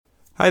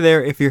Hi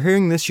there, if you're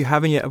hearing this, you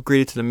haven't yet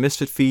upgraded to the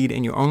Misfit feed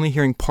and you're only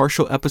hearing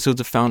partial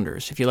episodes of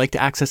Founders. If you'd like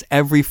to access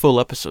every full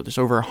episode, there's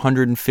over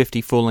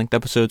 150 full-length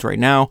episodes right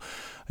now.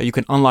 You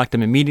can unlock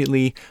them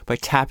immediately by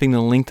tapping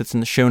the link that's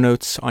in the show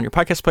notes on your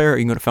podcast player, or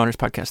you can go to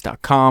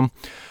founderspodcast.com.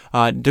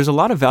 There's a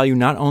lot of value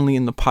not only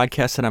in the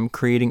podcast that I'm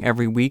creating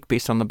every week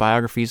based on the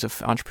biographies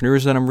of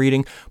entrepreneurs that I'm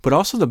reading, but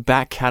also the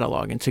back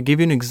catalog. And to give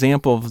you an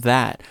example of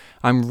that,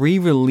 I'm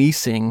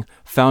re-releasing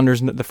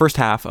Founders, the first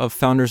half of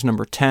Founders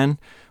number 10,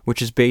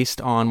 which is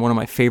based on one of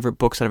my favorite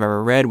books that I've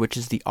ever read, which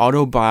is the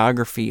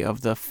autobiography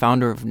of the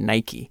founder of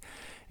Nike.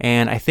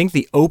 And I think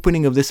the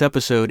opening of this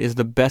episode is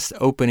the best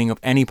opening of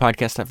any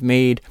podcast I've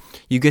made.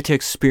 You get to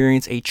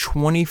experience a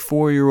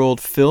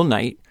 24-year-old Phil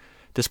Knight.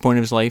 At this point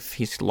in his life,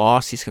 he's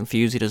lost, he's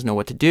confused, he doesn't know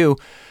what to do.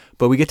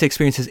 But we get to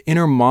experience his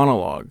inner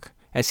monologue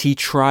as he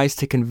tries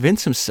to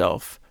convince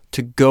himself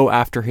to go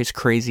after his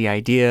crazy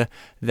idea.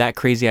 That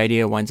crazy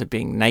idea winds up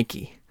being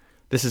Nike.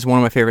 This is one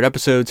of my favorite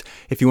episodes.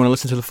 If you want to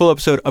listen to the full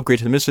episode, upgrade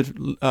to the Misfit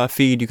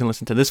feed. You can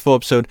listen to this full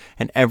episode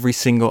and every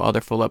single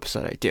other full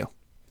episode I do.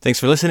 Thanks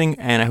for listening,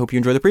 and I hope you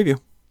enjoy the preview.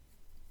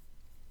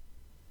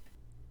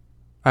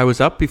 I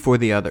was up before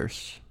the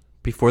others,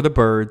 before the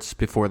birds,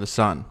 before the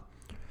sun.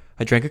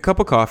 I drank a cup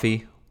of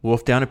coffee,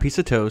 wolfed down a piece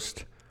of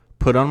toast,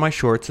 put on my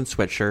shorts and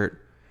sweatshirt,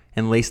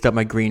 and laced up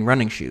my green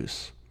running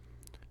shoes.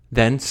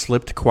 Then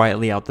slipped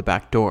quietly out the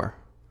back door.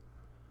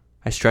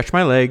 I stretched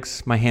my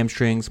legs, my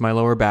hamstrings, my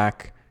lower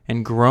back,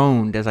 and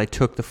groaned as I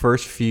took the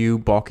first few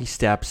bulky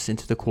steps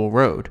into the cool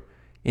road,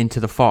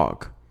 into the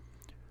fog.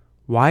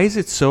 Why is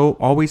it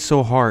always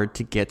so hard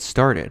to get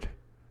started?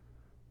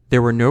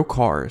 There were no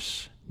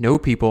cars, no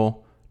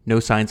people, no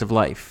signs of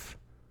life.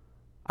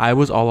 I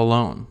was all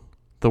alone,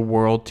 the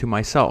world to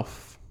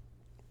myself.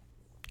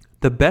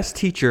 The best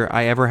teacher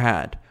I ever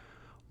had,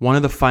 one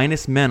of the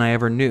finest men I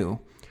ever knew,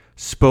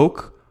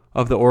 spoke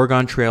of the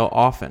Oregon Trail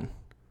often.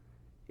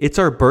 It's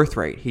our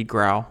birthright, he'd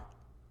growl.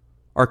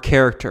 Our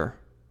character,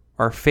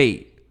 our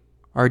fate,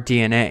 our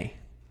DNA.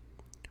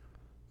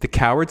 The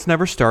cowards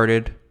never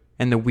started,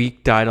 and the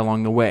weak died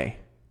along the way.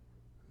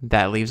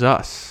 That leaves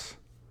us.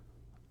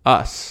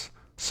 Us.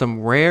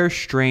 Some rare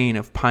strain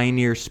of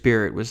pioneer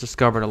spirit was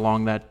discovered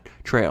along that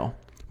trail,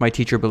 my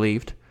teacher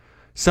believed.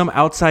 Some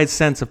outside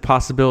sense of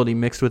possibility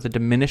mixed with a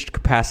diminished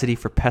capacity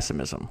for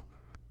pessimism.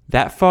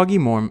 That foggy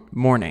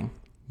morning,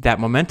 that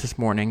momentous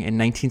morning in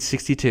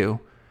 1962,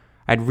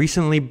 I'd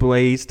recently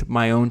blazed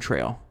my own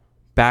trail,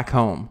 back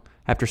home,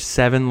 after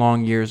 7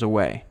 long years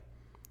away.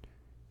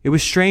 It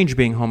was strange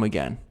being home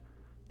again.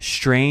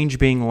 Strange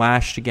being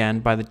lashed again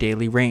by the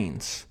daily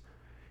rains.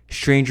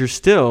 Stranger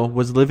still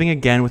was living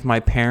again with my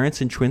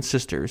parents and twin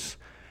sisters,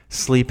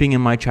 sleeping in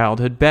my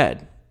childhood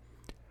bed.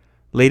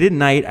 Late at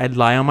night, I'd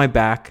lie on my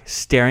back,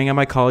 staring at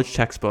my college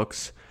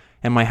textbooks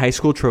and my high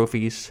school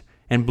trophies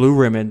and blue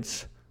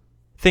ribbons,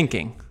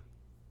 thinking,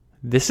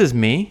 this is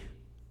me?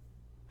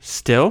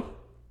 Still?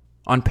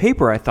 On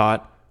paper, I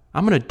thought,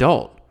 I'm an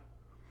adult.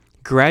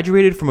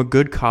 Graduated from a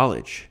good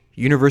college,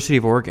 University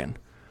of Oregon.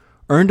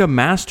 Earned a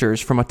master's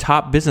from a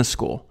top business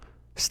school,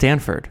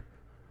 Stanford.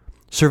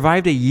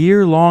 Survived a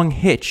year-long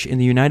hitch in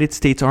the United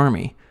States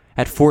Army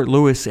at Fort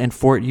Lewis and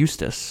Fort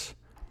Eustis.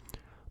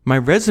 My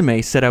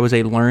resume said I was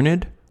a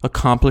learned,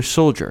 accomplished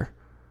soldier,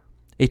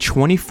 a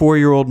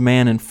 24-year-old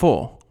man in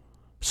full.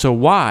 So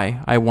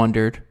why, I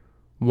wondered,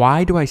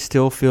 why do I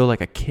still feel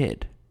like a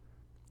kid?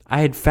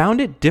 I had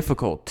found it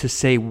difficult to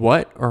say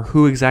what or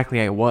who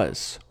exactly I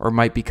was or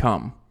might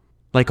become.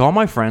 Like all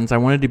my friends, I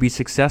wanted to be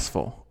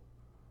successful.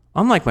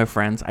 Unlike my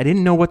friends, I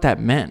didn't know what that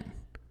meant.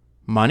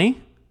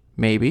 Money?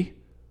 Maybe.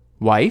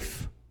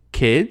 Wife?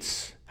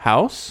 Kids?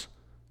 House?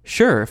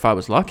 Sure, if I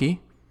was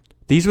lucky.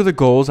 These were the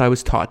goals I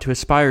was taught to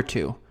aspire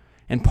to,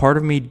 and part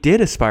of me did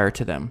aspire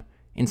to them,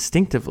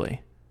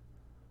 instinctively.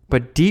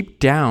 But deep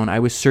down, I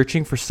was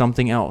searching for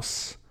something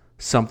else,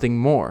 something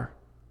more.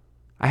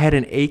 I had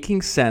an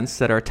aching sense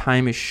that our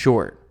time is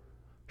short,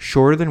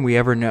 shorter than we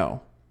ever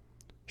know,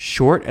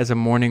 short as a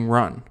morning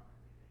run,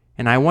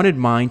 and I wanted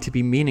mine to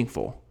be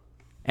meaningful,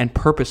 and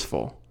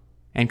purposeful,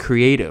 and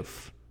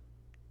creative,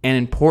 and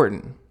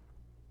important.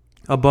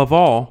 Above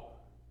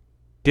all,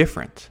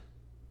 different.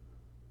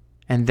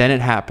 And then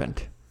it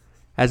happened.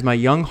 As my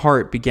young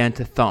heart began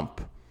to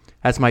thump,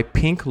 as my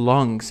pink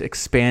lungs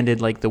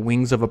expanded like the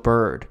wings of a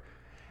bird,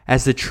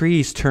 as the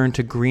trees turned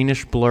to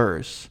greenish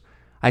blurs,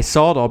 I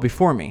saw it all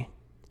before me.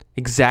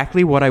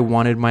 Exactly what I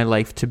wanted my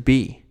life to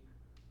be.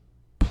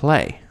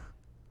 Play.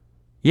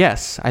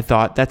 Yes, I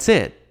thought, that's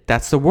it.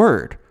 That's the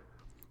word.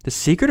 The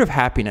secret of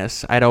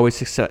happiness, I'd always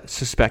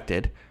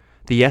suspected,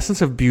 the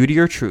essence of beauty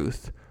or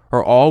truth,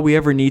 or all we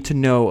ever need to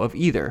know of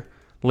either,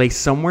 lay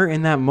somewhere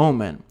in that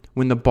moment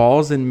when the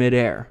ball's in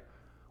midair,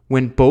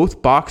 when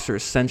both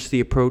boxers sense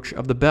the approach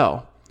of the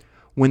bell,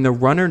 when the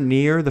runner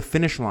near the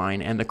finish line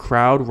and the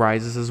crowd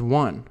rises as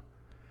one.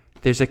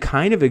 There's a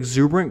kind of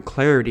exuberant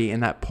clarity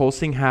in that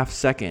pulsing half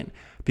second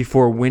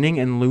before winning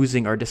and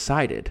losing are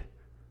decided.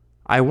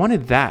 I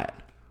wanted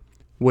that,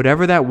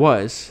 whatever that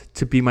was,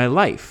 to be my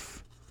life.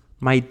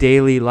 My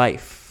daily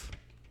life.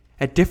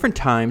 At different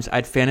times,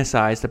 I'd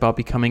fantasized about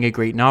becoming a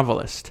great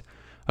novelist,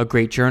 a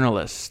great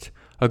journalist,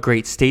 a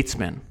great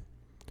statesman.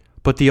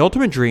 But the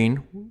ultimate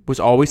dream was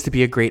always to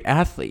be a great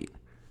athlete.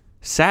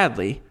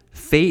 Sadly,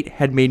 fate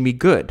had made me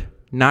good,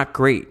 not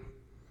great.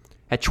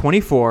 At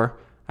 24,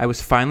 I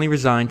was finally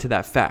resigned to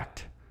that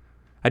fact.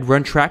 I'd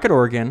run track at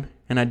Oregon,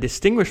 and I'd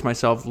distinguished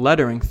myself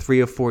lettering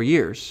 3 of 4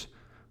 years.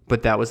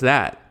 But that was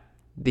that.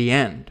 The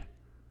end.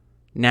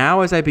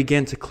 Now, as I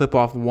begin to clip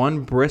off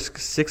one brisk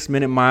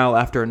 6-minute mile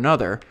after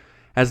another,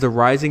 as the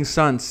rising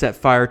sun set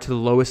fire to the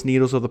lowest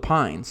needles of the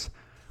pines,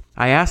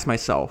 I ask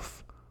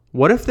myself,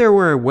 what if there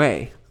were a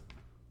way,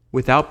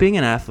 without being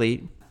an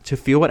athlete, to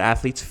feel what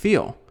athletes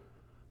feel?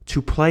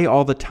 To play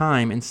all the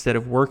time instead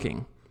of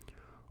working?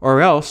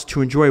 Or else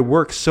to enjoy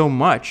work so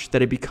much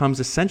that it becomes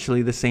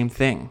essentially the same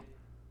thing?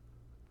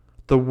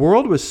 The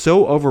world was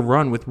so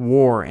overrun with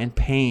war and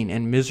pain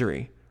and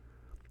misery.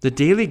 The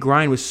daily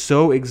grind was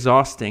so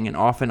exhausting and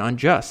often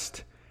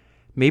unjust.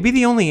 Maybe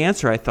the only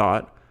answer, I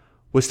thought,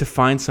 was to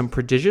find some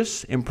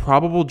prodigious,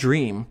 improbable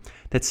dream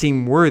that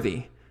seemed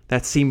worthy,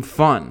 that seemed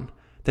fun,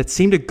 that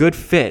seemed a good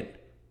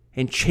fit,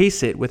 and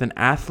chase it with an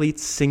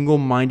athlete's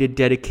single-minded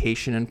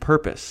dedication and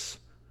purpose.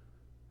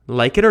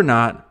 Like it or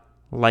not,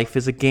 life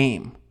is a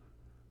game.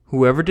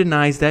 Whoever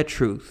denies that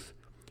truth,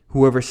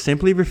 whoever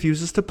simply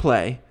refuses to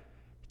play,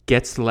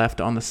 gets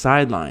left on the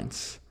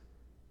sidelines.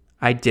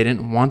 I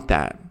didn't want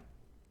that.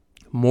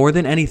 More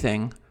than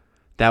anything,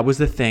 that was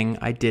the thing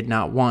I did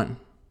not want.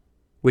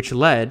 Which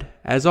led,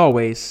 as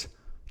always,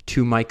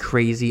 to my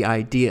crazy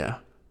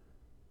idea.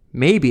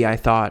 Maybe, I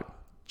thought,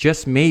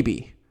 just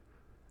maybe,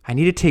 I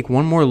need to take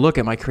one more look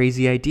at my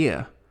crazy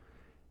idea.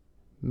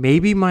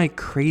 Maybe my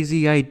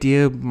crazy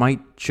idea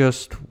might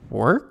just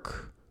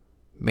work?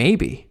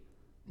 Maybe.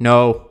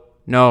 No,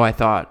 I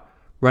thought,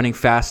 running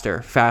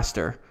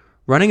faster,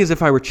 running as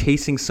if I were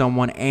chasing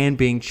someone and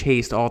being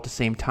chased all at the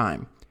same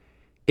time.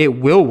 It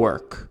will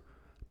work.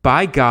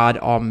 By God,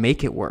 I'll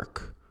make it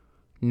work.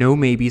 No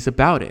maybes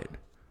about it.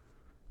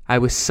 I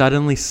was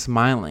suddenly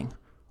smiling,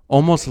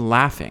 almost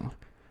laughing,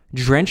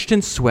 drenched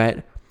in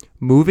sweat,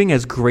 moving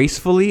as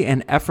gracefully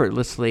and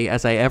effortlessly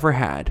as I ever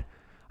had.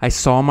 I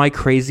saw my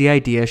crazy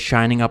idea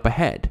shining up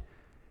ahead,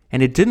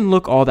 and it didn't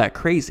look all that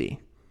crazy.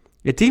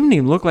 It didn't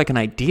even look like an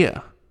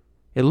idea.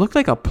 It looked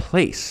like a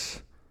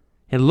place.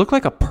 It looked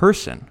like a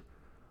person,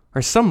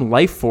 or some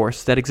life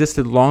force that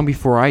existed long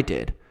before I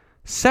did,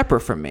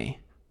 separate from me,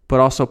 but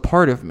also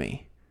part of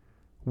me,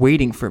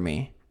 waiting for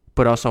me,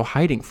 but also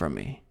hiding from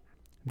me.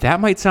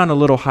 That might sound a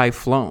little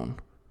high-flown,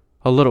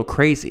 a little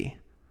crazy,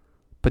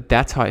 but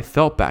that's how I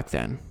felt back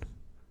then.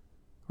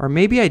 Or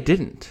maybe I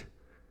didn't.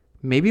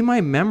 Maybe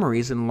my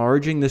memories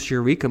enlarging this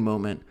eureka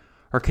moment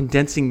are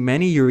condensing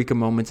many eureka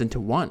moments into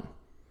one.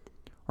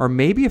 Or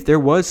maybe if there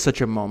was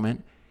such a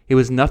moment, it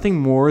was nothing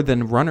more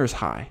than runner's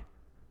high.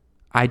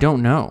 I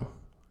don't know.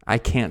 I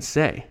can't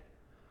say.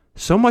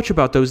 So much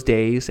about those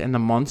days and the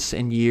months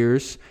and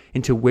years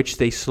into which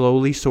they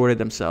slowly sorted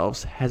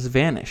themselves has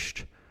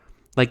vanished,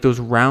 like those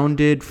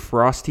rounded,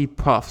 frosty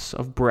puffs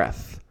of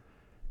breath.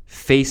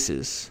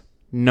 Faces,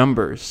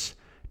 numbers,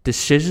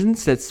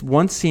 decisions that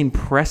once seemed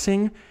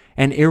pressing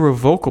and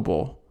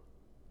irrevocable,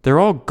 they're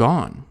all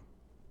gone.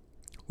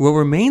 What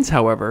remains,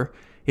 however,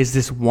 is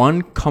this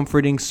one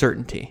comforting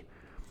certainty,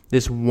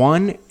 this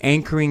one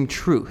anchoring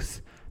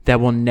truth that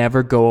will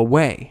never go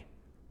away.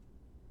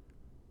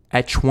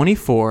 At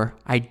 24,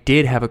 I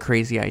did have a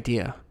crazy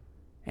idea.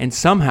 And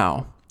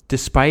somehow,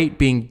 despite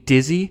being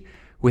dizzy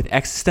with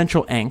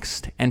existential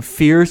angst and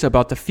fears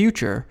about the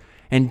future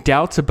and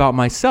doubts about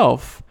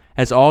myself,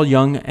 as all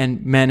young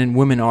and men and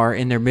women are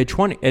in their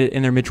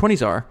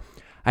mid-20s are,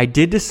 I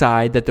did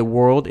decide that the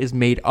world is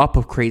made up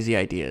of crazy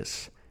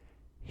ideas.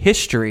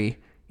 History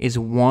is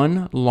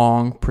one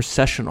long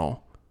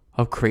processional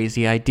of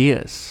crazy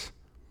ideas.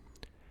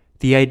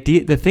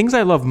 The things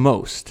I love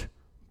most,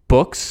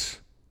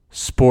 books,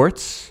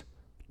 sports,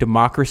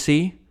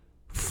 democracy,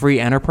 free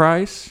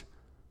enterprise,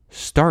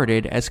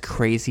 started as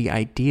crazy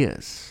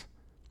ideas.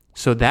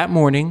 So that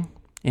morning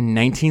in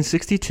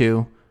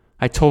 1962,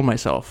 I told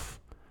myself,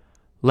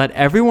 let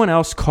everyone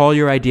else call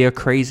your idea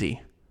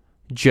crazy.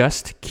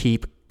 Just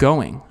keep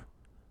going.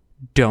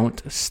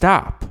 Don't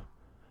stop.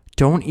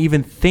 Don't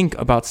even think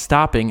about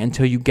stopping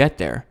until you get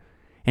there.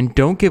 And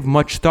don't give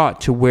much thought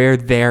to where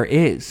there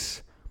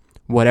is.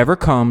 Whatever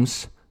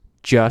comes,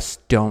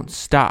 just don't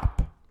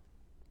stop.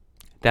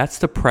 That's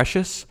the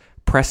precious,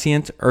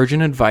 prescient,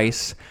 urgent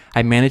advice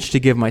I managed to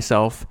give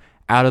myself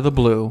out of the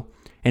blue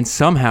and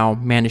somehow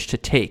managed to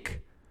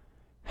take.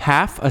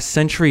 Half a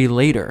century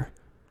later,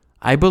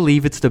 I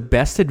believe it's the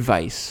best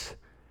advice,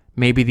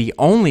 maybe the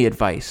only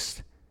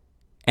advice,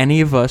 any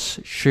of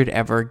us should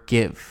ever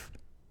give.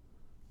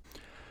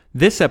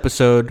 This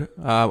episode,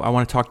 I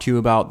want to talk to you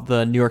about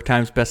the New York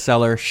Times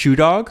bestseller Shoe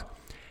Dog,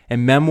 a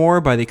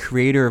memoir by the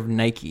creator of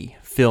Nike,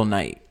 Phil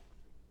Knight.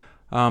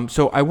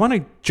 So I want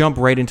to jump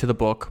right into the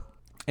book,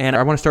 and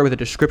I want to start with a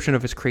description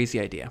of his crazy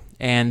idea.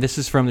 And this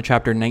is from the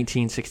chapter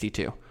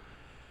 1962.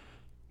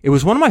 It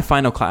was one of my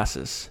final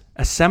classes,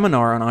 a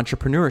seminar on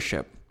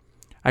entrepreneurship.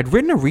 I'd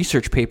written a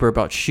research paper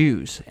about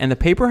shoes, and the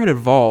paper had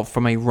evolved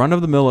from a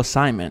run-of-the-mill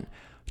assignment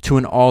to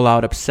an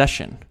all-out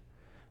obsession.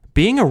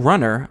 Being a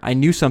runner, I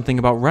knew something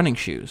about running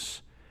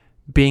shoes.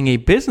 Being a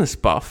business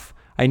buff,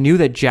 I knew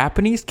that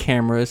Japanese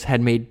cameras had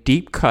made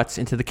deep cuts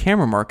into the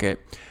camera market,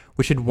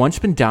 which had once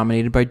been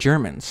dominated by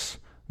Germans.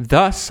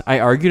 Thus, I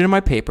argued in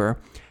my paper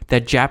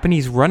that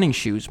Japanese running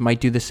shoes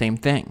might do the same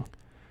thing.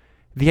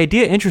 The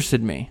idea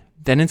interested me,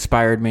 then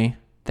inspired me,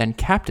 then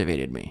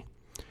captivated me.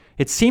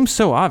 It seemed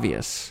so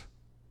obvious,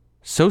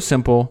 so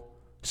simple,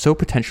 so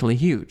potentially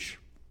huge.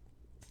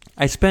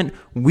 I spent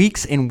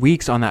weeks and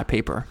weeks on that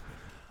paper.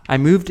 I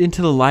moved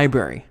into the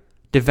library,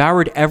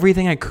 devoured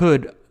everything I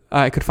could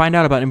find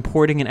out about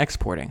importing and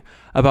exporting,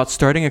 about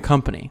starting a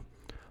company.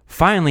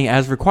 Finally,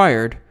 as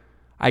required,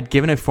 I'd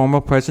given a formal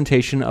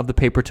presentation of the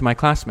paper to my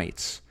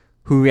classmates,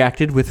 who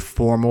reacted with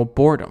formal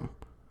boredom.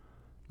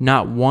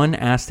 Not one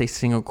asked a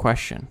single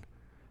question.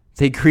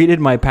 They greeted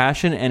my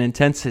passion and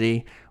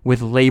intensity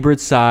with labored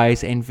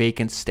sighs and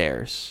vacant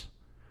stares.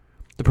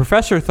 The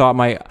professor thought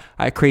my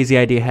crazy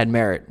idea had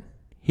merit.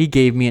 He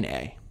gave me an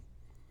A.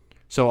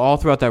 So all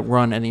throughout that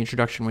run and the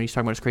introduction, when he's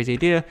talking about his crazy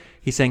idea,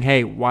 he's saying,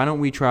 hey, why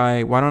don't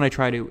I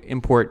try to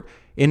import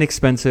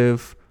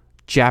inexpensive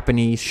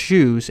Japanese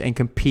shoes and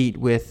compete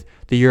with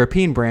the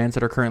European brands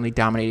that are currently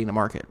dominating the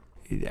market?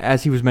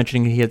 As he was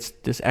mentioning, he had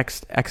this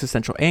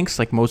existential angst,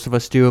 like most of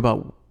us do,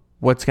 about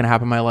what's going to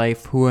happen in my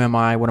life, who am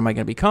I, what am I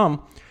going to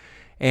become?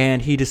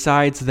 And he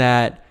decides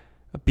that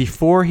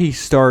before he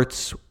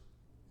starts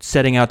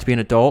setting out to be an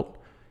adult,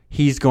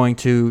 he's going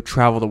to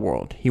travel the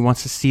world. He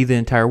wants to see the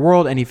entire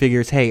world, and he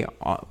figures, hey,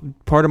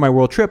 part of my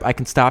world trip, I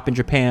can stop in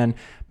Japan,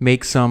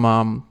 make some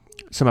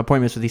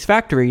appointments with these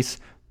factories,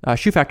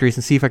 shoe factories,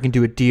 and see if I can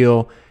do a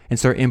deal and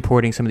start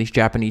importing some of these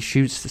Japanese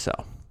shoes to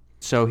sell.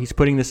 So he's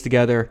putting this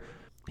together.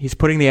 He's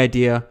putting the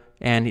idea,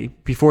 and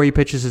before he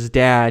pitches his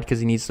dad, because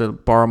he needs to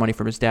borrow money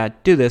from his dad to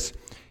do this,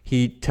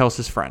 he tells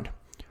his friend,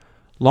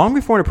 long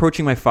before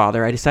approaching my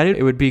father, I decided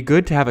it would be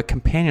good to have a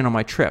companion on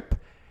my trip,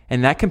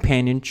 and that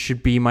companion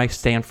should be my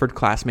Stanford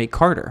classmate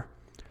Carter.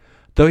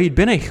 Though he'd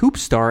been a hoop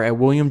star at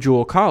William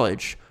Jewell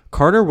College,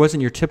 Carter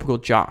wasn't your typical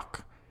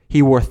jock.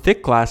 He wore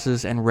thick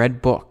glasses and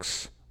read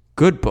books.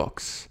 Good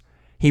books.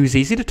 He was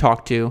easy to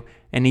talk to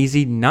and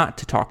easy not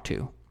to talk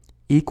to.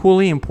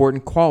 Equally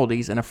important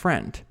qualities in a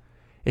friend.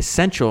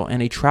 Essential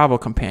in a travel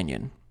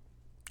companion.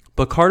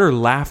 But Carter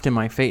laughed in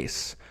my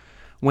face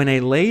when I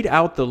laid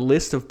out the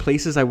list of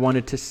places I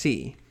wanted to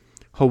see.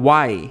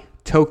 Hawaii,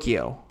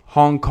 Tokyo,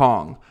 Hong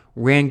Kong,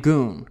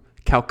 Rangoon,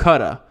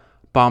 Calcutta,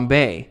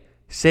 Bombay,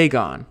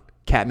 Saigon,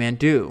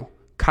 Kathmandu,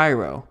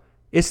 Cairo,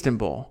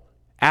 Istanbul,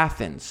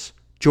 Athens,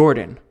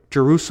 Jordan,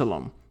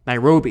 Jerusalem,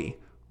 Nairobi,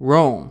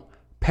 Rome,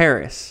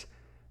 Paris,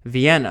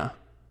 Vienna,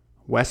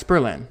 West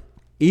Berlin,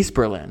 East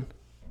Berlin,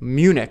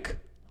 Munich,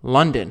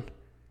 London.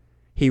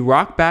 He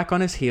rocked back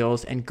on his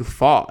heels and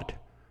guffawed.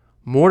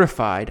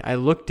 Mortified, I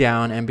looked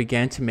down and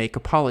began to make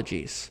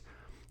apologies.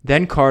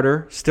 Then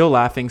Carter, still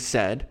laughing,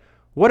 said,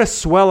 "What a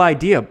swell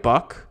idea,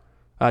 Buck."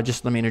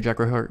 Just let me interject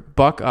real quick.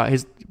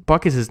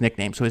 Buck is his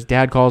nickname, so his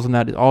dad calls him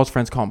that. All his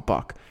friends call him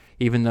Buck,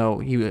 even though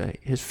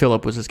his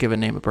Philip was his given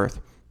name at birth.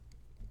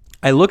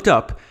 I looked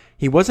up.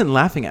 He wasn't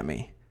laughing at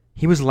me.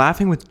 He was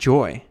laughing with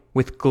joy,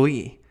 with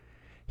glee.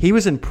 He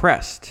was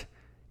impressed.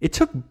 It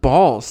took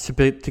balls to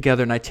put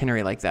together an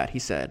itinerary like that, he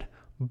said.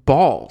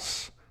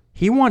 Balls.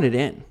 He wanted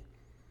in.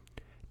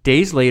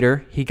 Days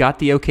later, he got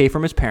the okay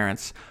from his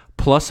parents,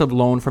 plus a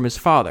loan from his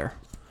father.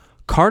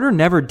 Carter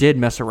never did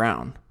mess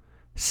around.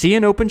 See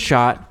an open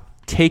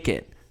shot, take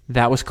it.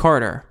 That was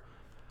Carter.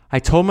 I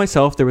told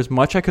myself there was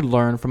much I could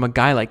learn from a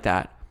guy like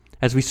that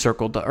as we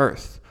circled the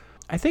earth.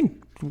 I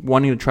think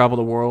wanting to travel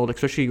the world,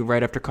 especially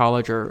right after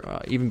college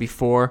or even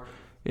before,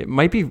 it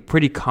might be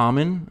pretty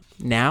common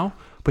now,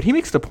 but he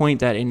makes the point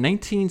that in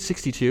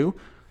 1962,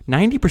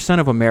 90%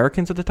 of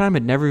Americans at the time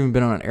had never even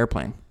been on an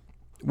airplane.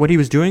 What he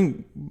was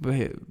doing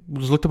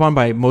was looked upon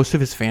by most of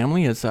his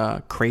family as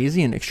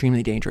crazy and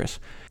extremely dangerous.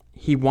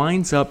 He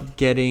winds up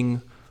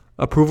getting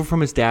approval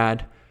from his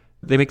dad.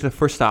 They make the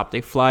first stop.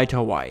 They fly to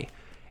Hawaii.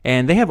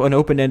 And they have an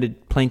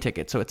open-ended plane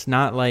ticket, so it's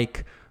not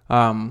like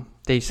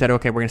they said,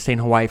 okay, we're going to stay in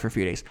Hawaii for a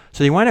few days.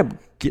 So they wind up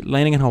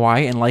landing in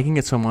Hawaii and liking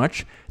it so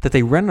much that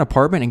they rent an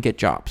apartment and get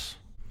jobs.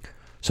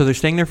 So they're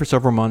staying there for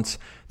several months.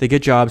 They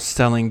get jobs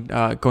selling,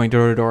 going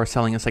door to door,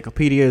 selling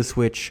encyclopedias,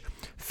 which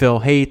Phil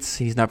hates.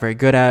 He's not very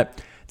good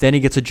at. Then he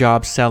gets a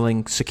job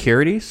selling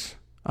securities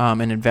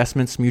and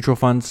investments, mutual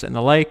funds, and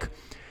the like.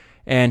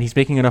 And he's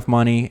making enough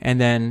money.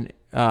 And then,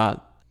 let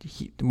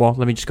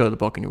me just go to the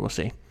book and you will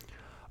see.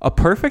 A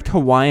perfect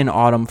Hawaiian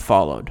autumn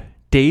followed.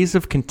 Days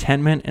of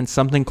contentment and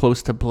something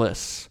close to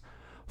bliss,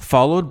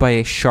 followed by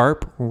a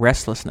sharp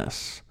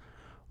restlessness.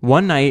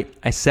 One night,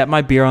 I set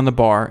my beer on the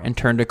bar and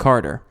turned to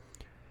Carter.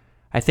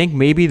 I think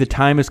maybe the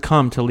time has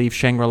come to leave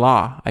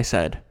Shangri-La, I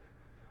said.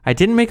 I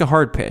didn't make a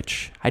hard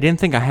pitch. I didn't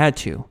think I had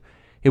to.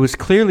 It was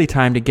clearly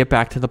time to get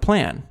back to the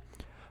plan.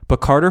 But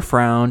Carter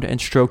frowned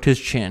and stroked his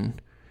chin.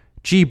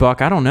 Gee,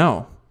 Buck, I don't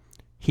know.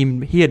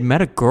 He had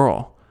met a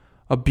girl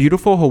A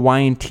beautiful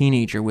Hawaiian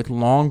teenager with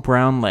long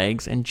brown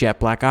legs and jet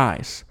black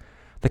eyes.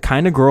 The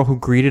kind of girl who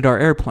greeted our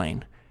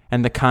airplane,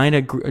 and the kind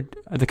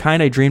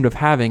I dreamed of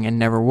having and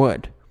never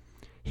would.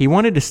 He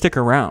wanted to stick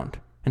around,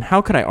 and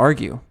how could I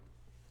argue?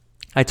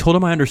 I told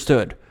him I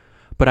understood,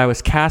 but I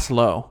was cast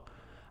low.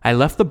 I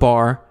left the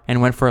bar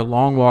and went for a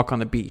long walk on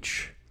the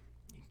beach.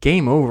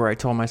 Game over, I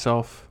told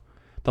myself.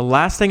 The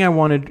last thing I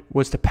wanted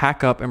was to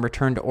pack up and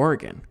return to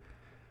Oregon.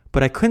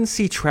 But I couldn't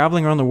see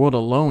traveling around the world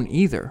alone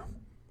either.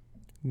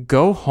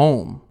 Go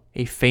home,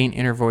 a faint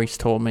inner voice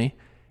told me.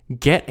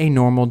 Get a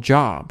normal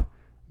job.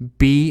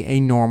 Be a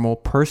normal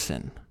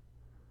person.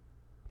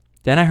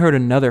 Then I heard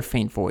another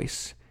faint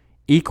voice,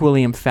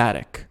 equally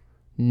emphatic.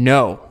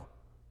 No,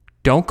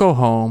 don't go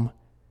home.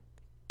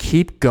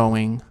 Keep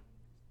going.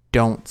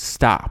 Don't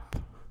stop.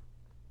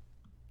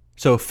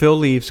 So Phil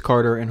leaves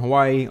Carter in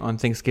Hawaii on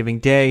Thanksgiving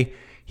Day.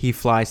 He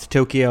flies to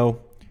Tokyo.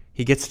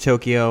 He gets to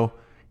Tokyo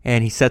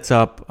and he sets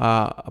up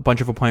a bunch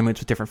of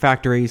appointments with different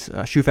factories,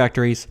 shoe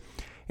factories,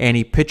 and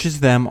he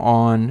pitches them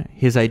on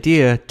his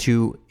idea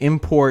to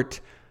import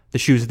the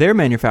shoes they're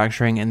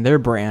manufacturing and their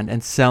brand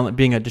and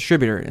being a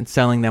distributor and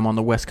selling them on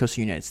the West Coast of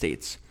the United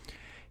States.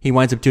 He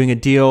winds up doing a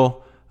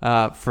deal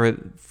for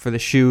the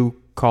shoe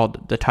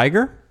called the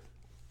Tiger.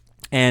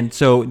 And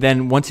so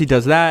then once he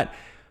does that,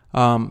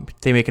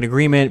 they make an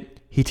agreement.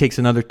 He takes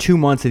another 2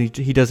 months and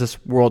he does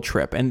this world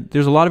trip. And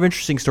there's a lot of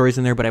interesting stories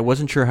in there, but I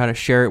wasn't sure how to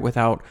share it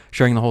without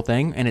sharing the whole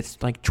thing. And it's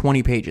like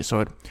 20 pages,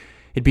 so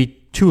it'd be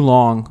too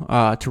long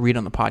to read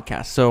on the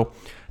podcast. So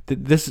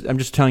I'm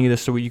just telling you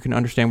this so you can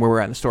understand where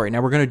we're at in the story.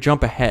 Now we're going to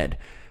jump ahead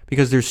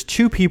because there's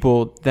two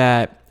people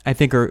that I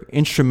think are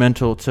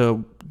instrumental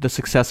to the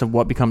success of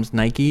what becomes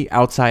Nike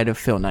outside of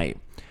Phil Knight.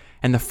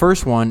 And the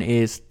first one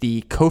is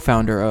the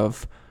co-founder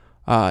of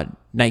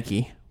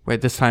Nike, where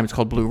this time it's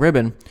called Blue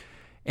Ribbon.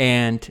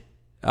 And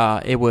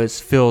it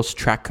was Phil's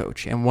track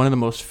coach and one of the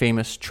most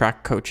famous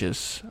track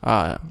coaches,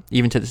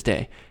 even to this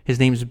day. His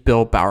name's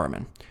Bill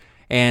Bowerman.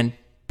 And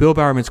Bill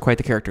Bowerman's quite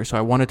the character, so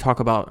I want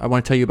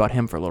to tell you about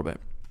him for a little bit.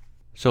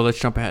 So let's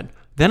jump ahead.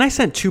 Then I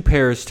sent 2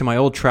 pairs to my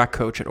old track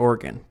coach at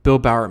Oregon, Bill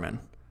Bowerman.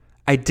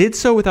 I did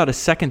so without a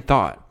second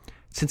thought,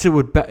 since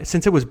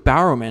it was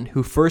Bowerman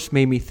who first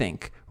made me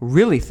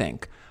really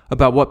think,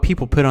 about what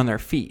people put on their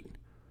feet.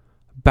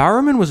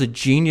 Bowerman was a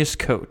genius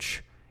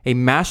coach, a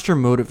master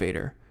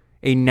motivator,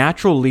 a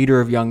natural leader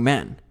of young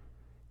men.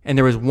 And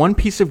there was one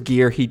piece of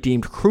gear he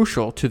deemed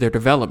crucial to their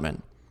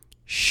development: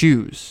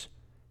 shoes.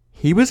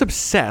 He was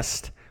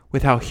obsessed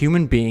with how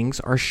human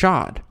beings are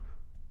shod.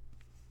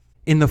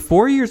 In the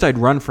 4 years I'd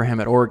run for him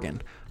at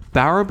Oregon,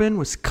 Bowerman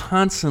was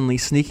constantly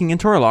sneaking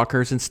into our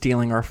lockers and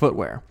stealing our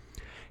footwear.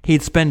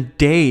 He'd spend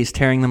days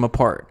tearing them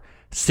apart,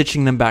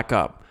 stitching them back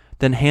up,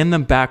 then hand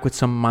them back with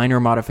some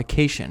minor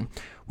modification,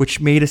 which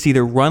made us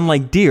either run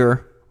like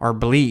deer or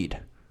bleed.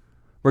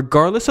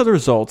 Regardless of the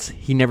results,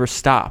 he never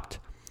stopped.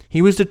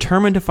 He was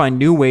determined to find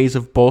new ways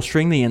of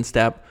bolstering the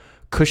instep,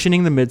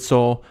 cushioning the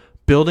midsole,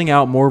 building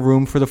out more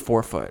room for the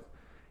forefoot.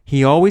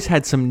 He always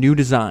had some new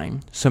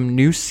design, some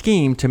new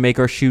scheme to make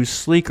our shoes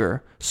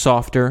sleeker,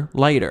 softer,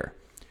 lighter,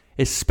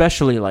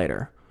 especially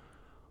lighter.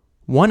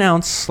 1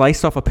 ounce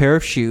sliced off a pair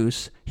of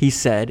shoes, he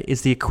said,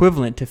 is the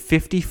equivalent to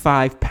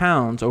 55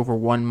 pounds over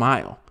 1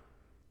 mile.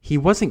 He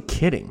wasn't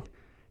kidding.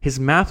 His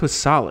math was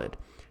solid.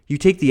 You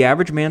take the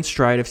average man's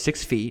stride of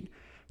 6 feet,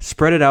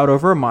 spread it out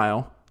over a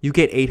mile, you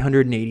get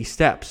 880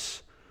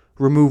 steps.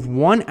 Remove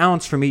 1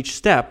 ounce from each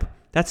step,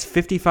 that's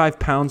 55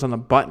 pounds on the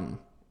button.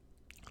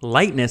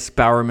 Lightness,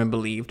 Bowerman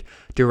believed,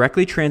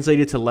 directly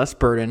translated to less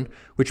burden,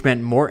 which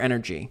meant more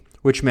energy,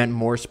 which meant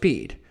more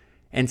speed.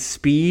 And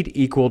speed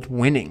equaled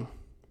winning.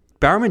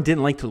 Bowerman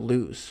didn't like to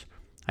lose.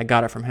 I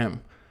got it from him.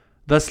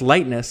 Thus,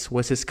 lightness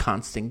was his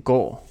constant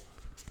goal.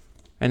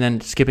 And then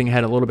skipping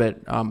ahead a little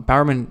bit,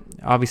 Bowerman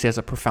obviously has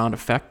a profound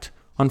effect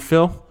on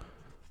Phil,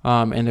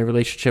 and their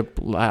relationship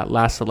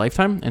lasts a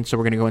lifetime. And so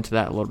we're going to go into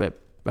that a little bit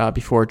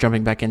before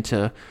jumping back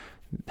into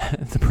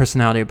the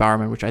personality of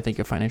Bowerman, which I think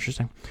you'll find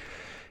interesting.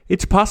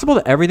 It's possible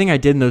that everything I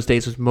did in those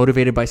days was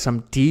motivated by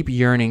some deep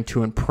yearning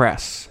to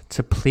impress,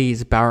 to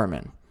please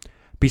Bowerman.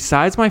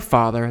 Besides my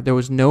father, there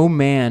was no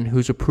man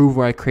whose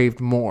approval I craved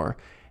more,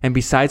 and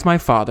besides my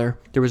father,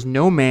 there was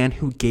no man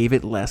who gave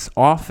it less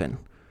often.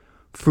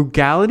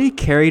 Frugality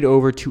carried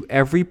over to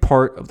every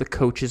part of the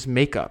coach's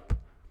makeup.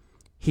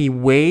 He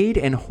weighed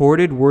and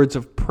hoarded words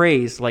of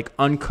praise like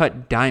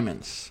uncut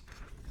diamonds.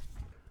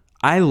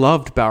 I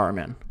loved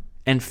Bowerman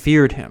and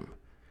feared him,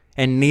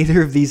 and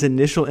neither of these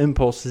initial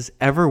impulses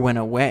ever went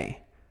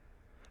away.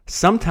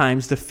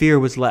 Sometimes the fear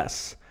was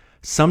less,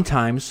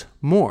 sometimes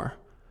more.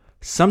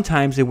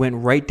 Sometimes it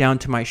went right down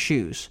to my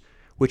shoes,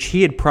 which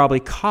he had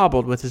probably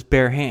cobbled with his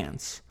bare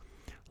hands.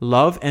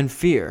 Love and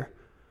fear,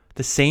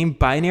 the same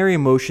binary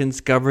emotions,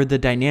 governed the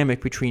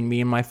dynamic between me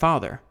and my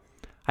father.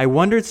 I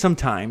wondered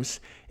sometimes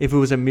if it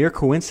was a mere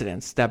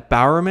coincidence that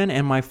Bowerman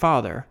and my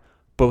father,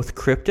 both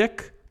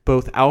cryptic,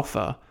 both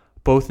alpha,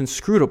 both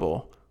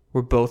inscrutable,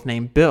 were both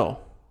named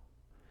Bill.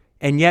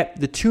 And yet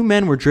the 2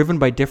 men were driven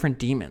by different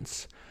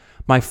demons.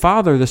 My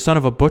father, the son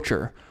of a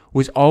butcher,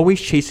 was always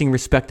chasing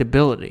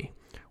respectability,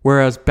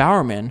 whereas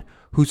Bowerman,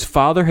 whose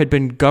father had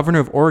been governor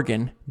of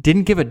Oregon,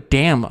 didn't give a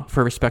damn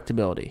for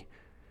respectability.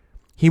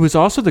 He was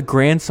also the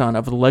grandson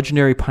of the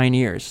legendary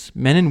pioneers,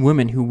 men and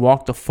women who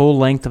walked the full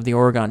length of the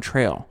Oregon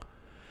Trail.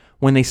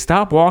 When they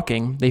stopped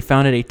walking, they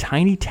founded a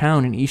tiny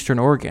town in eastern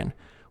Oregon,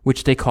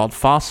 which they called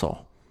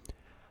Fossil.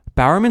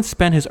 Bowerman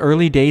spent his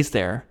early days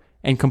there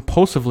and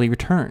compulsively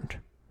returned.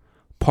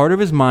 Part of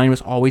his mind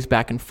was always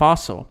back in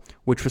Fossil,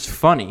 which was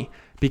funny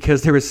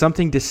because there was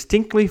something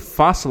distinctly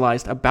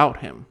fossilized about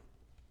him.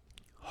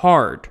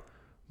 Hard,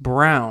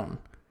 brown,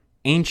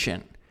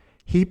 ancient,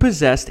 he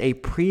possessed a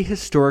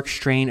prehistoric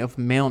strain of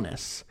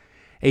maleness,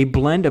 a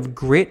blend of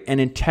grit and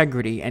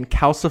integrity and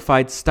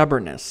calcified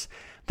stubbornness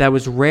that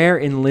was rare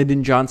in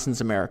Lyndon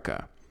Johnson's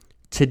America.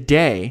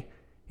 Today,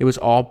 it was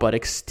all but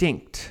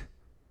extinct.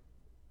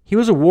 He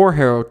was a war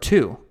hero,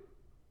 too.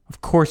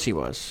 Of course he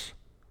was.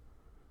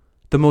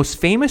 The most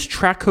famous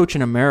track coach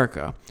in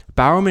America,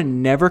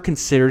 Bowerman never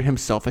considered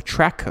himself a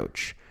track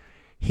coach.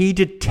 He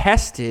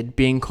detested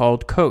being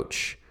called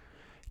coach.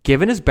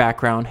 Given his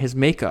background, his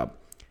makeup,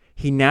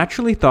 he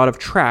naturally thought of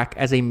track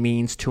as a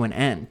means to an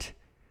end.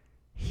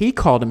 He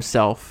called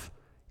himself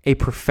a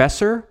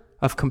professor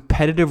of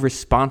competitive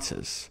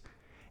responses,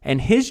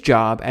 and his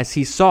job, as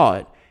he saw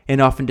it and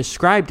often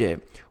described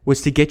it,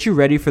 was to get you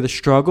ready for the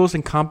struggles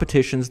and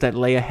competitions that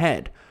lay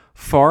ahead,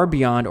 far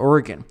beyond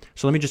Oregon.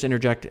 So let me just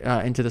interject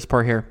into this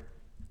part here.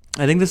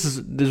 I think this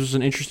was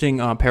an interesting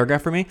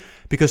paragraph for me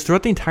because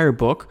throughout the entire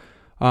book,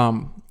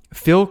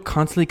 Phil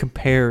constantly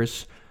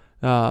compares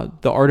the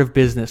art of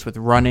business with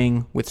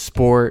running, with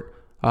sport.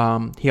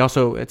 He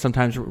also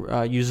sometimes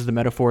uses the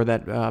metaphor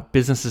that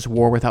business is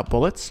war without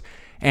bullets.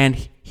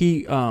 And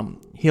he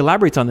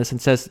elaborates on this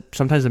and says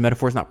sometimes the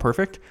metaphor is not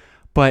perfect,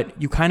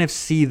 but you kind of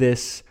see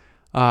this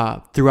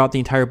throughout the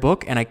entire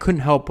book. And I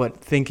couldn't help but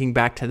thinking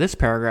back to this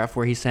paragraph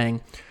where he's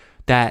saying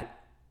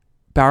that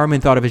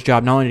Bowerman thought of his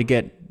job not only to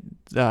get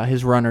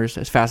his runners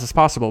as fast as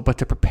possible, but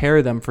to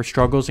prepare them for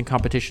struggles and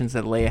competitions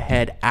that lay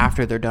ahead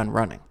after they're done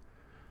running.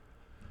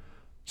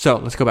 So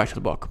let's go back to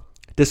the book.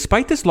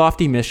 Despite this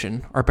lofty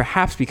mission, or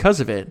perhaps because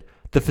of it,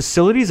 the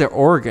facilities at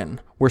Oregon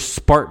were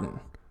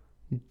Spartan.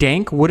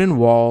 Dank wooden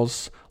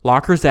walls,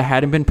 lockers that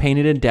hadn't been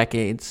painted in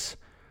decades.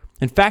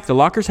 In fact, the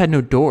lockers had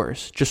no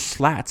doors, just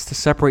slats to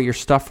separate your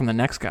stuff from the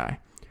next guy.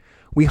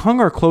 We hung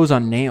our clothes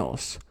on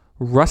nails,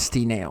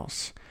 rusty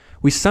nails.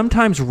 We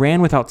sometimes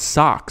ran without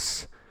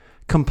socks.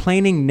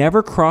 Complaining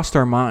never crossed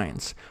our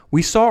minds.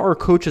 We saw our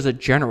coach as a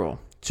general,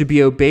 to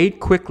be obeyed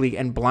quickly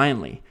and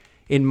blindly.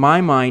 In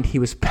my mind, he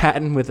was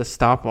patent with a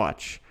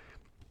stopwatch.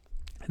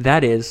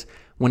 That is,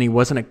 when he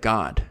wasn't a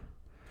god.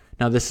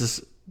 Now,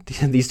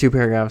 these two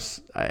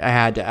paragraphs I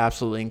had to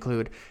absolutely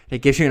include.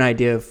 It gives you an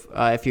idea of,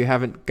 if you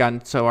haven't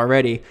gotten so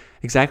already,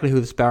 exactly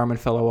who this Bowerman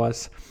fellow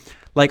was.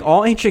 Like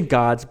all ancient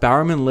gods,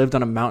 Bowerman lived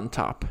on a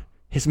mountaintop.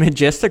 His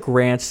majestic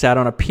ranch sat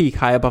on a peak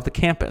high above the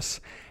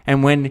campus.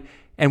 And when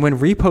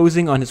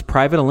reposing on his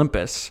private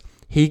Olympus,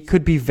 he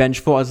could be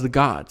vengeful as the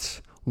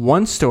gods.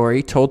 One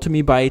story, told to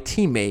me by a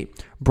teammate,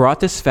 brought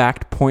this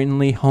fact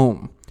poignantly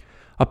home.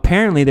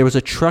 Apparently, there was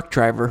a truck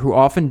driver who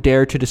often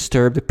dared to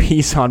disturb the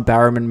peace on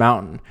Bowerman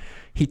Mountain.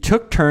 He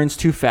took turns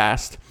too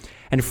fast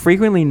and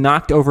frequently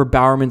knocked over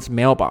Bowerman's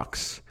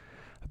mailbox.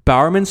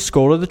 Bowerman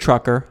scolded the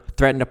trucker,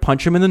 threatened to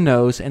punch him in the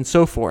nose, and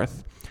so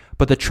forth,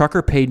 but the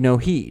trucker paid no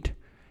heed.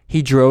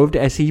 He drove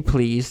as he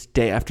pleased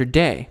day after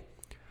day.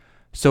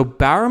 So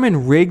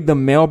Bowerman rigged the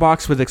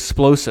mailbox with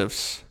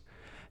explosives.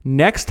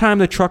 Next time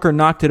the trucker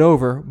knocked it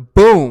over,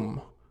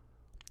 boom!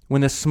 When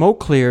the smoke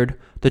cleared,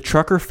 the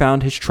trucker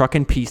found his truck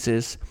in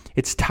pieces,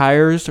 its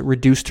tires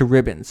reduced to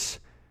ribbons.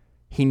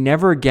 He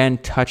never again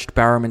touched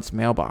Bowerman's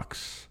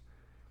mailbox.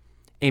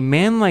 A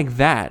man like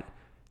that,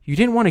 you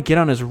didn't want to get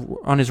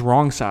on his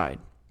wrong side,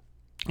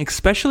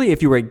 especially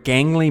if you were a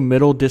gangly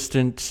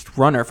middle-distance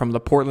runner from the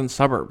Portland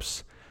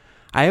suburbs.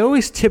 I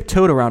always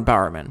tiptoed around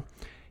Bowerman.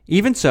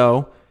 Even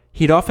so,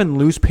 he'd often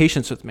lose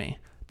patience with me,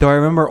 though I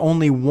remember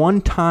only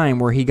one time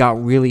where he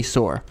got really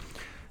sore.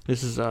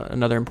 This is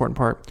another important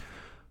part.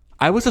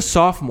 I was a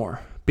sophomore,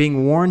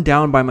 being worn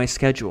down by my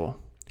schedule.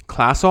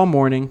 Class all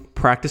morning,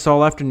 practice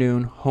all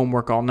afternoon,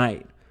 homework all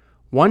night.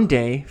 One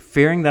day,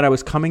 fearing that I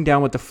was coming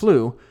down with the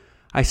flu,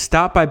 I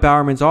stopped by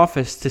Bowerman's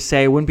office to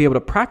say I wouldn't be able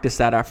to practice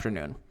that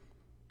afternoon.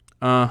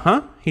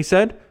 Uh-huh, he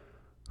said.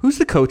 Who's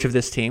the coach of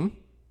this team?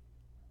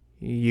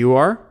 You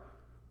are?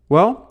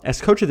 Well,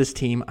 as coach of this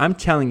team, I'm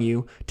telling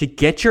you to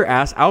get your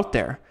ass out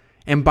there.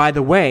 And by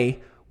the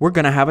way, we're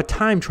going to have a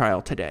time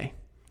trial today.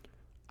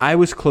 I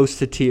was close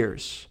to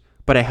tears,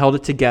 but I held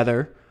it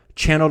together,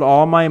 channeled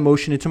all my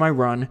emotion into my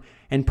run,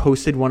 and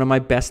posted one of my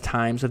best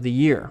times of the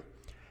year.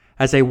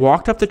 As I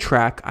walked up the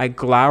track, I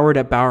glowered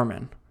at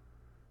Bowerman.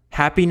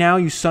 Happy now,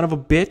 you son of a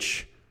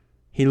bitch?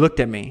 He looked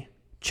at me,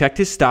 checked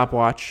his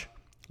stopwatch,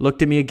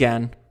 looked at me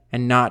again,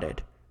 and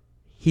nodded.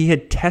 He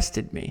had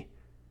tested me.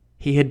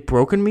 He had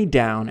broken me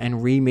down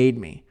and remade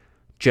me,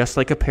 just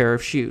like a pair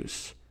of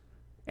shoes.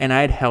 And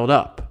I had held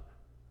up.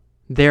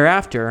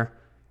 Thereafter,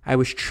 I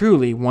was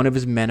truly one of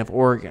his men of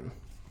Oregon.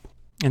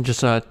 And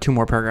just two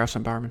more paragraphs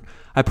on Bowerman.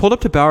 I pulled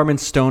up to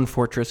Bowerman's stone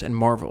fortress and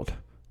marveled.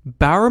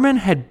 Bowerman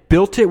had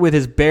built it with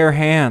his bare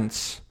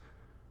hands.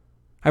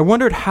 I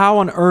wondered how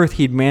on earth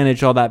he'd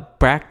managed all that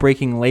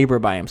back-breaking labor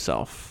by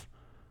himself.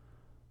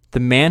 The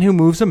man who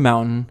moves a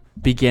mountain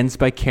begins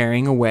by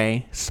carrying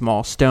away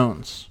small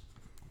stones.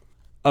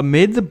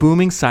 Amid the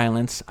booming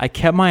silence, I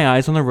kept my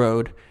eyes on the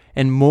road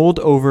and mulled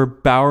over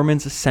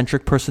Bowerman's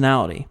eccentric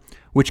personality,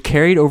 which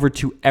carried over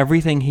to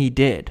everything he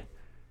did.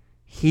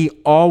 He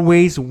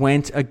always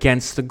went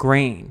against the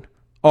grain.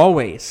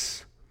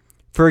 Always.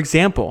 For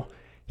example,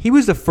 he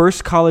was the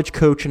first college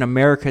coach in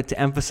America to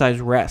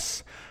emphasize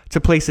rest, to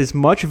place as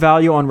much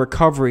value on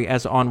recovery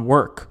as on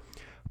work.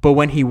 But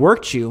when he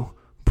worked you,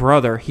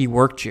 brother, he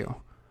worked you.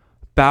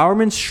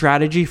 Bowerman's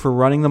strategy for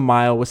running the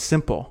mile was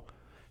simple.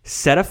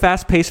 Set a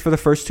fast pace for the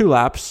first 2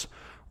 laps,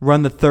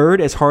 run the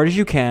third as hard as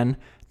you can,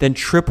 then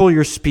triple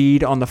your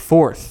speed on the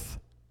fourth.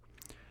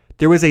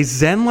 There was a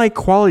zen-like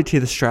quality to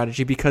the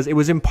strategy because it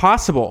was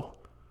impossible,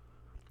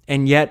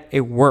 and yet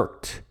it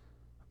worked.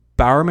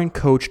 Bowerman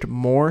coached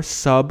more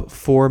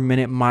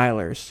sub-4-minute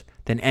milers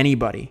than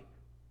anybody,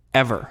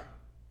 ever.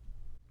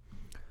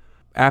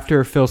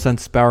 After Phil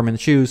sends Bowerman the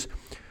shoes,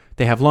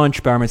 they have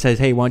lunch. Bowerman says,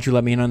 hey, why don't you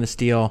let me in on this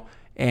deal?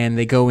 And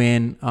they go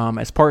in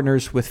as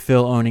partners with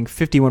Phil owning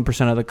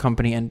 51% of the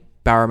company and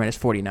Bowerman is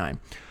 49%.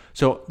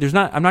 So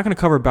I'm not going to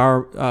cover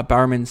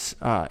Bowerman's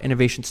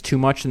innovations too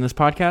much in this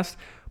podcast,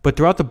 but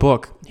throughout the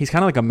book, he's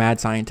kind of like a mad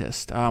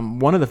scientist.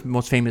 One of the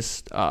most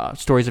famous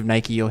stories of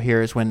Nike you'll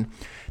hear is when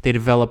they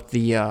developed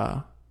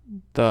the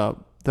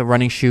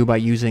running shoe by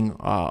using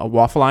a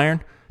waffle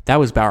iron. That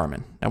was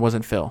Bowerman. That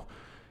wasn't Phil.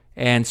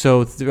 And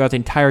so throughout the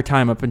entire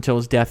time up until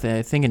his death,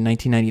 I think in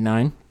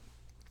 1999,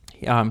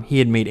 he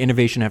had made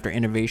innovation after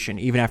innovation,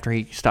 even after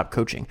he stopped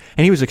coaching.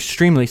 And he was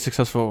extremely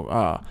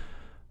successful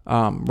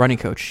running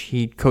coach.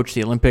 He coached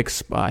the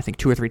Olympics, I think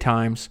 2 or 3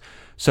 times.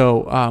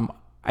 So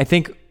I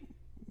think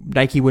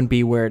Nike wouldn't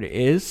be where it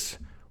is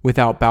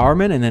without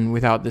Bowerman and then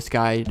without this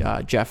guy,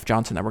 Jeff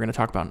Johnson, that we're going to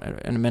talk about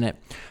in a minute.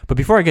 But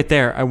before I get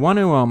there, I want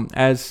to,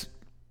 as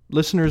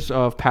listeners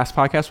of past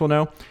podcasts will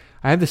know,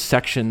 I have this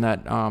section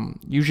that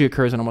usually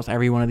occurs in almost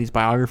every one of these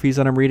biographies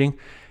that I'm reading,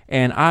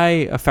 and I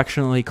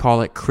affectionately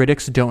call it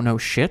Critics Don't Know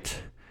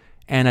Shit,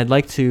 and I'd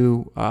like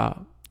to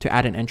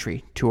add an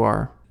entry to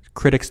our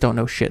Critics Don't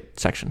Know Shit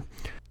section.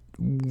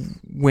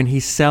 When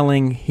Phil's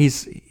selling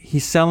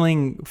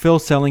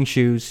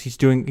shoes,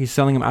 he's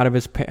selling them out of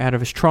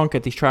his trunk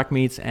at these track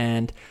meets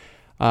and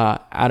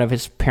out of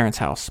his parents'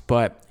 house,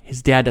 but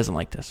his dad doesn't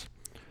like this.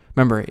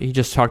 Remember, he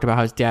just talked about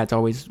how his dad's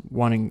always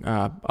wanting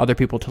other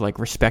people to like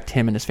respect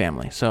him and his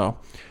family. So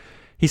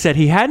he said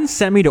he hadn't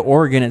sent me to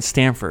Oregon and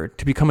Stanford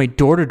to become a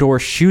door-to-door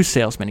shoe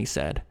salesman, he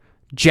said.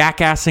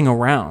 Jackassing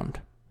around.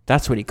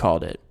 That's what he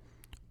called it.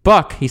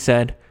 Buck, he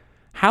said,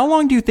 how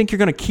long do you think you're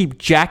going to keep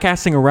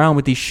jackassing around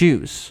with these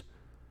shoes?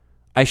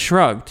 I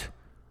shrugged.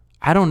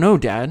 I don't know,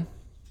 Dad.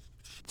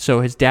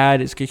 So his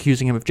dad is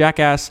accusing him of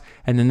jackass,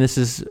 and then this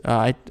is,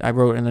 I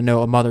wrote in the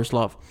note, a mother's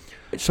love.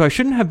 So I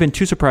shouldn't have been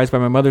too surprised by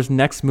my mother's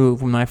next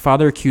move when my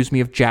father accused me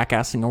of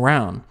jackassing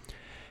around.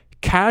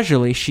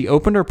 Casually, she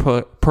opened her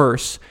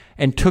purse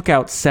and took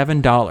out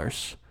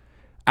 $7.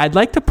 I'd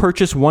like to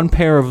purchase 1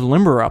 pair of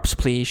Limber-Ups,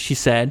 please, she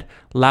said,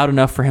 loud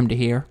enough for him to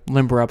hear.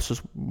 Limber-Ups was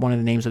one of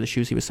the names of the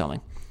shoes he was selling.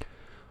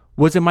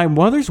 Was it my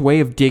mother's way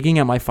of digging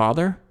at my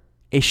father?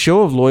 A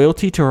show of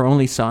loyalty to her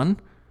only son?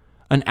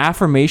 An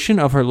affirmation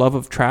of her love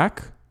of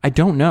track? I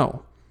don't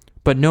know.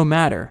 But no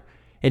matter.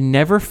 It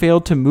never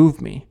failed to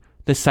move me.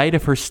 The sight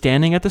of her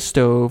standing at the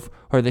stove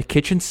or the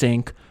kitchen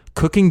sink,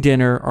 cooking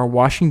dinner or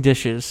washing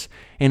dishes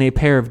in a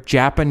pair of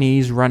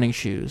Japanese running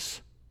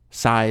shoes,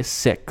 size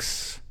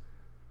 6.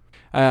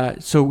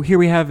 So here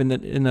we have in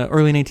the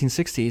early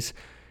 1960s,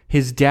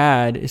 his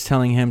dad is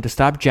telling him to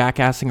stop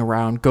jackassing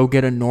around, go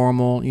get a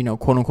normal,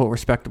 quote unquote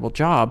respectable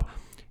job.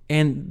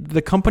 And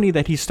the company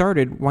that he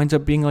started winds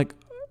up being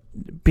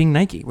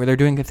Nike, where they're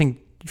doing, I think,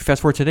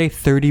 fast forward today,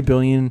 $30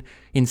 billion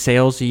in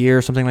sales a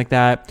year, something like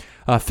that.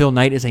 Phil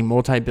Knight is a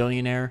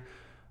multi-billionaire.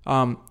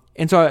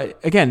 And so,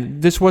 again,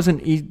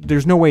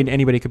 there's no way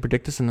anybody could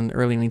predict this in the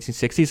early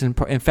 1960s. And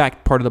in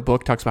fact, part of the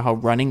book talks about how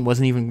running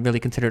wasn't even really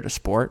considered a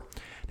sport.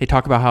 They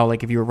talk about how,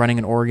 like, if you were running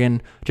in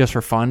Oregon just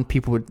for fun,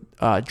 people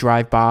would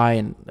drive by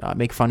and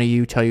make fun of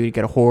you, tell you to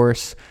get a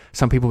horse.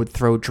 Some people would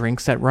throw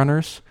drinks at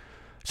runners.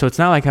 So it's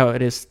not like how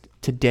it is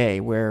today,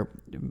 where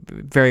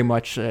very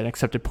much an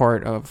accepted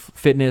part of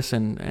fitness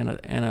and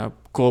a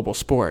global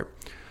sport.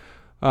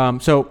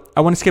 So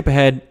I want to skip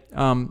ahead.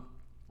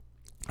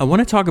 I want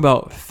to talk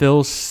about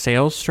Phil's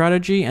sales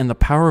strategy and the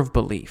power of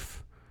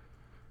belief.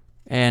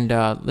 And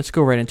let's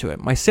go right into it.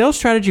 My sales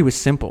strategy was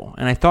simple,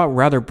 and I thought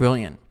rather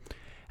brilliant.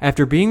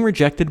 After being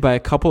rejected by a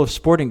couple of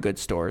sporting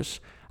goods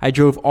stores, I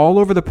drove all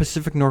over the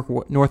Pacific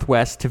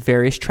Northwest to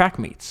various track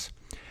meets.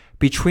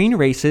 Between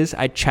races,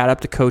 I'd chat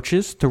up the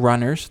coaches, the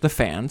runners, the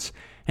fans,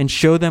 and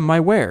show them my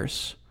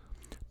wares.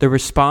 The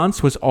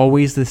response was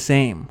always the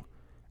same.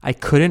 I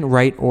couldn't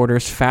write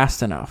orders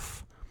fast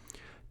enough.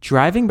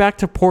 Driving back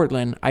to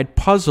Portland, I'd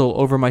puzzle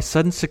over my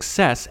sudden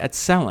success at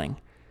selling.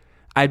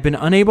 I'd been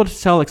unable to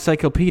sell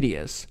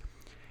encyclopedias,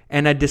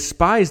 and I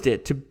despised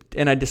it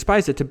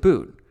to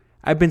boot.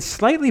 I'd been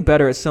slightly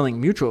better at selling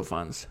mutual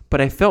funds,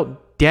 but I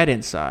felt dead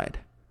inside.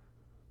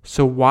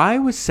 So why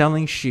was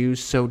selling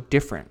shoes so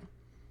different?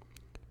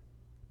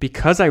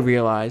 Because I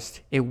realized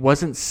it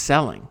wasn't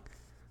selling.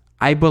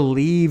 I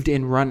believed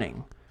in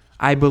running.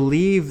 I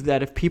believed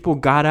that if people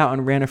got out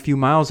and ran a few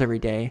miles every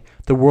day,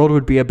 the world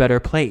would be a better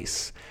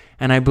place.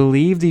 And I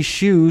believed these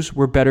shoes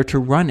were better to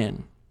run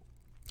in.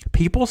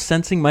 People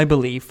sensing my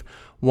belief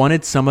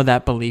wanted some of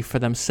that belief for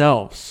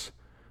themselves.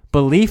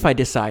 Belief, I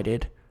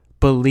decided,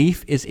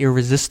 belief is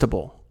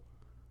irresistible.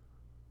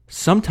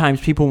 Sometimes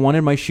people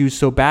wanted my shoes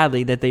so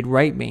badly that they'd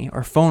write me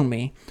or phone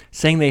me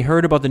saying they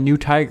heard about the new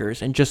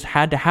Tigers and just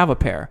had to have a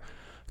pair.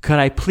 Could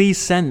I please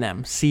send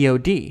them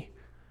COD?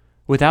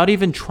 Without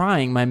even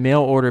trying, my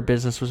mail order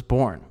business was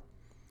born.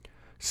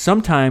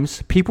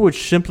 Sometimes people would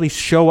simply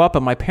show up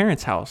at my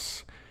parents'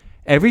 house.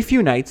 Every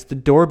few nights, the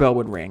doorbell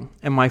would ring,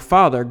 and my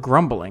father,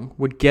 grumbling,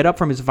 would get up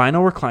from his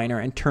vinyl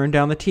recliner and turn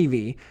down the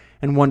TV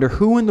and wonder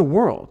who in the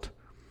world.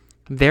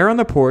 There on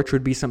the porch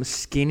would be some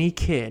skinny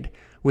kid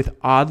with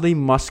oddly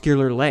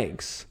muscular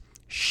legs,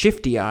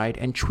 shifty-eyed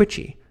and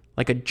twitchy,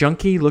 like a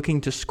junkie looking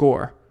to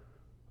score.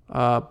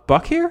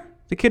 Buck here?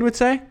 The kid would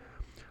say.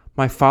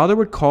 My father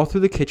would call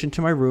through the kitchen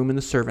to my room in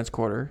the servants'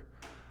 quarter.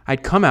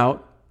 I'd come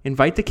out,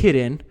 invite the kid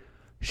in,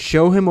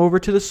 show him over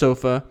to the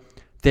sofa,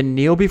 then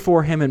kneel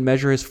before him and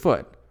measure his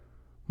foot.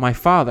 My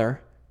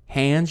father,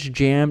 hands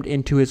jammed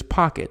into his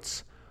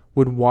pockets,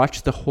 would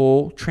watch the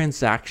whole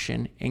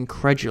transaction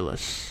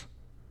incredulous.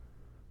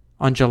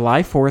 On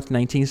July 4th,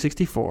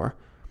 1964,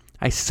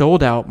 I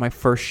sold out my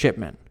first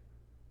shipment.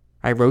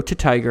 I wrote to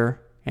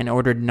Tiger and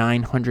ordered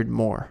 900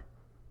 more.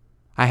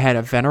 I had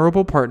a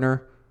venerable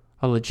partner,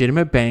 a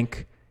legitimate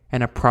bank,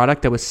 and a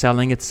product that was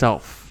selling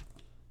itself.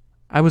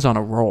 I was on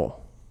a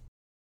roll.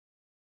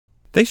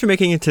 Thanks for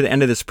making it to the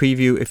end of this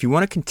preview. If you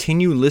want to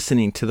continue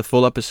listening to the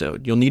full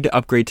episode, you'll need to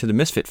upgrade to the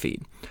Misfit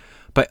feed.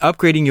 By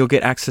upgrading, you'll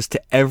get access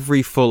to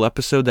every full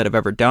episode that I've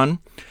ever done.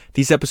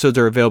 These episodes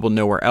are available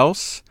nowhere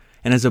else.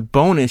 And as a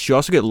bonus, you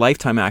also get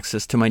lifetime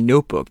access to my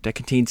notebook that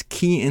contains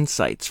key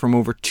insights from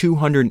over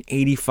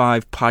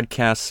 285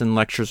 podcasts and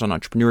lectures on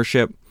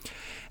entrepreneurship.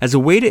 As a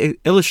way to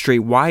illustrate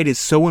why it is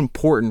so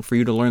important for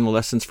you to learn the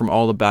lessons from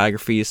all the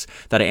biographies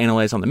that I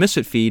analyze on the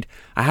Misfit feed,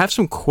 I have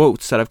some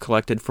quotes that I've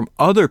collected from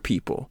other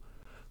people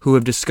who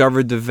have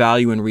discovered the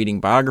value in reading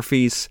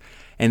biographies,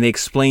 and they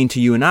explain to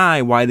you and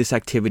I why this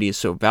activity is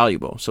so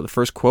valuable. So the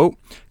first quote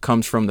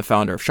comes from the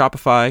founder of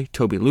Shopify,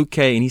 Toby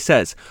Lutke, and he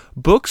says,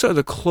 "Books are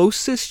the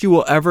closest you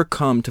will ever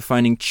come to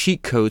finding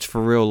cheat codes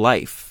for real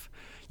life.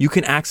 You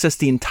can access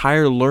the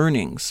entire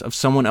learnings of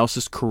someone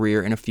else's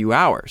career in a few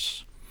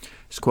hours."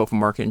 This quote from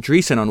Mark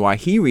Andreessen on why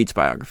he reads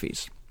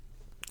biographies.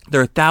 There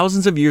are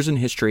thousands of years in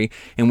history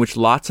in which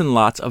lots and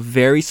lots of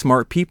very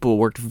smart people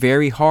worked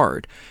very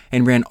hard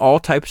and ran all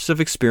types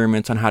of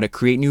experiments on how to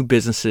create new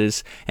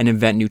businesses and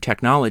invent new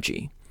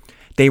technology.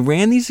 They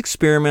ran these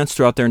experiments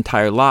throughout their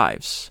entire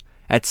lives.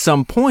 At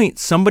some point,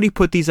 somebody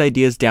put these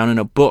ideas down in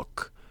a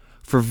book.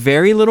 For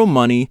very little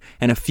money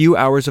and a few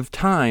hours of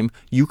time,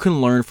 you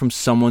can learn from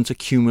someone's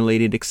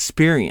accumulated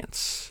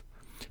experience.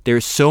 There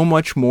is so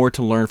much more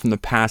to learn from the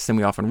past than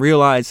we often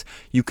realize.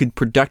 You could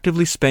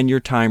productively spend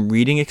your time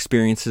reading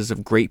experiences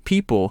of great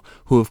people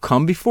who have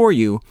come before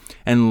you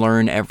and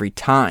learn every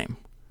time.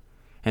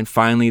 And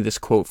finally, this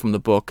quote from the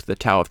book, The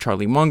Tao of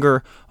Charlie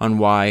Munger, on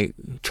why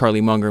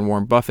Charlie Munger and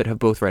Warren Buffett have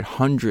both read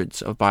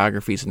hundreds of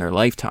biographies in their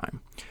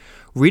lifetime.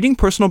 Reading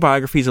personal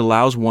biographies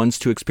allows one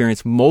to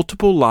experience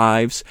multiple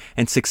lives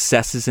and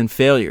successes and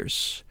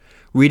failures.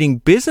 Reading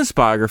business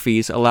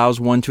biographies allows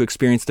one to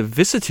experience the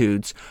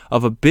vicissitudes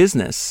of a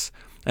business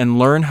and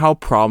learn how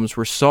problems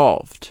were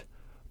solved.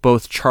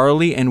 Both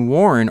Charlie and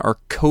Warren are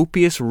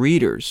copious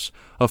readers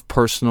of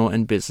personal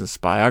and business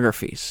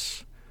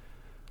biographies.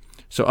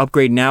 So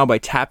upgrade now by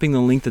tapping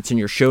the link that's in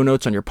your show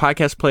notes on your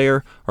podcast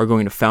player or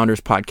going to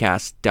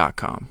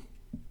founderspodcast.com.